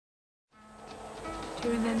Do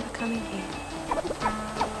you remember coming here?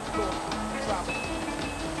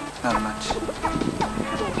 Not much.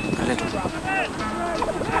 A little.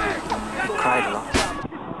 I cried a lot.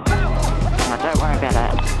 No, don't worry about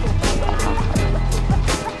that.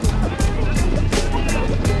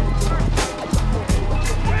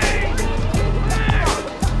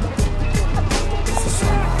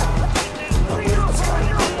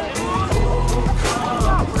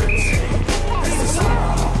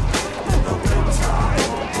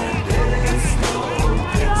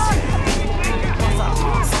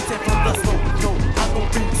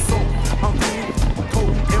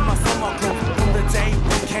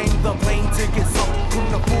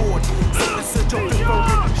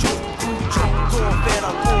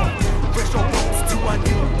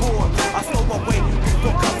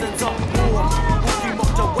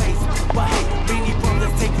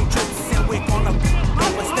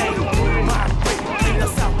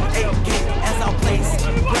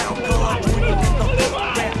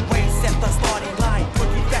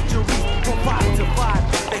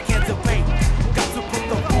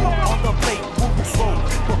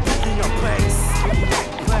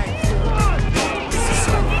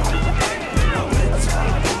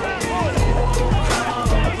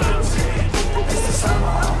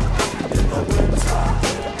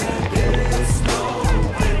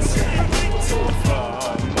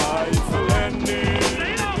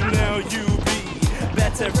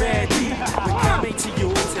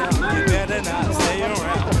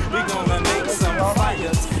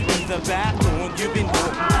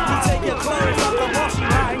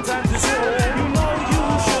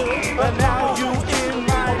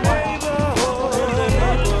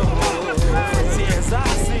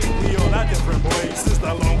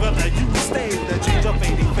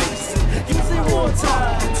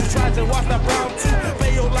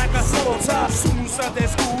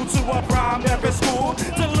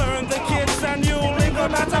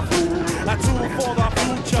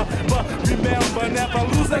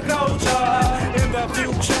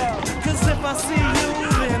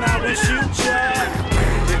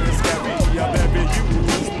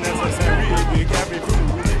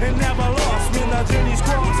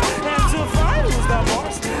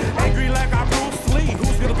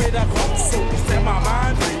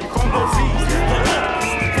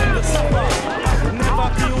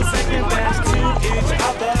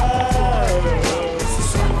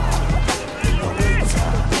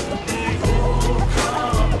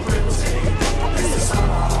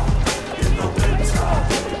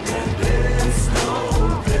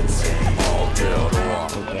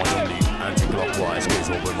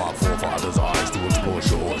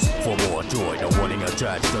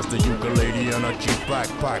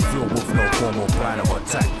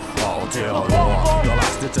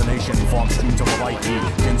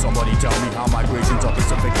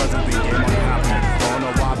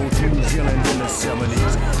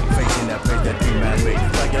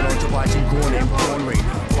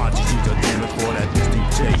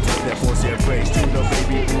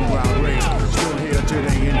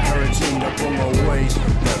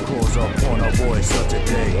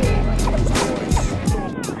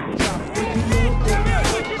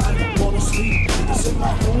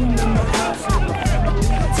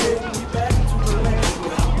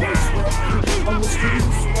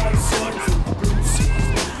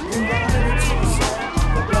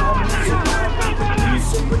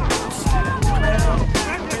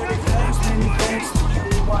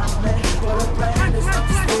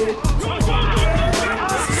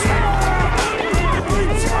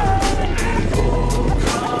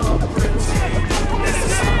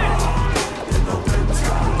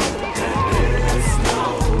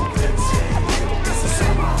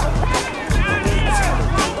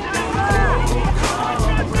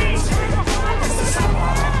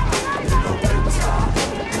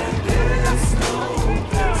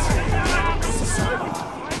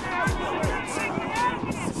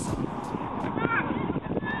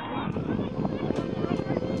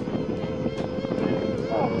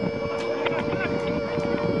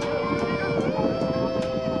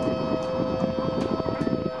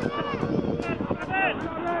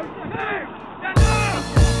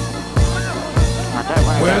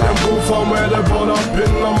 Where them go from, where they born up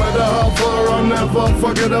in, no matter how far, I'll never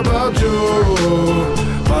forget about you.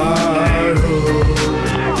 My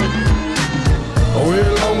way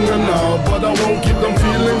longer now, but I won't keep them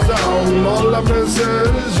feelings down. All I miss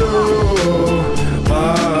is you.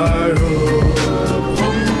 My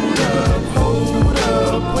hold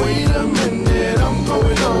up, wait a minute, I'm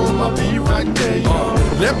going home, I'll be right there.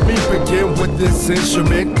 Let me begin with this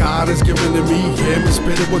instrument God has given to me. Hear me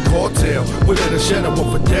spit it with cartel. We'll let a shadow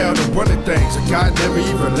of a doubt and running things. A guy never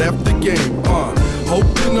even left the game. Hope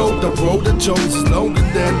you know the road to Jones is longer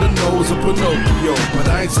than the nose of Pinocchio. But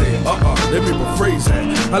I ain't saying let me rephrase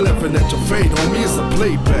that. I left it at your fade, homie, it's a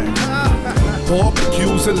playback.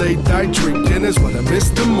 Barbecues and late night drinking is what I miss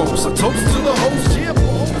the most. I toast to the host, yeah,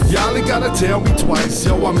 y'all ain't gotta tell me twice.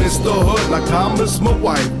 Yo, I miss the hood like I miss my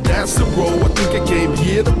wife. That's the role, I think I came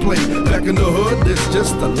here to play. Back in the hood, it's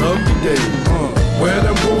just a lovely day. Where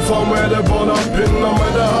them grew from, where they born up in, no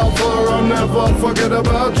matter how far, I'll never forget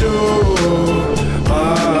about you.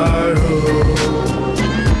 My hood.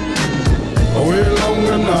 We're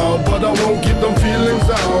longer now, but I won't keep them feelings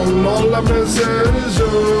down. All I miss is you.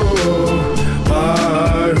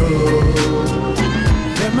 My hood.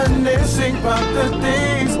 Reminiscing about the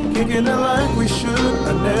days, kicking it like we should.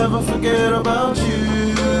 I never forget about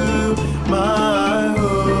you, my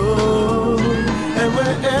hood. And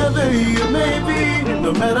wherever you may be,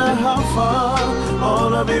 no matter how far,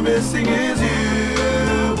 all I'll be missing is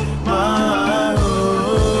you, my hood.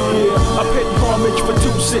 I pay homage for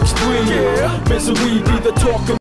 263. Misery be the talk of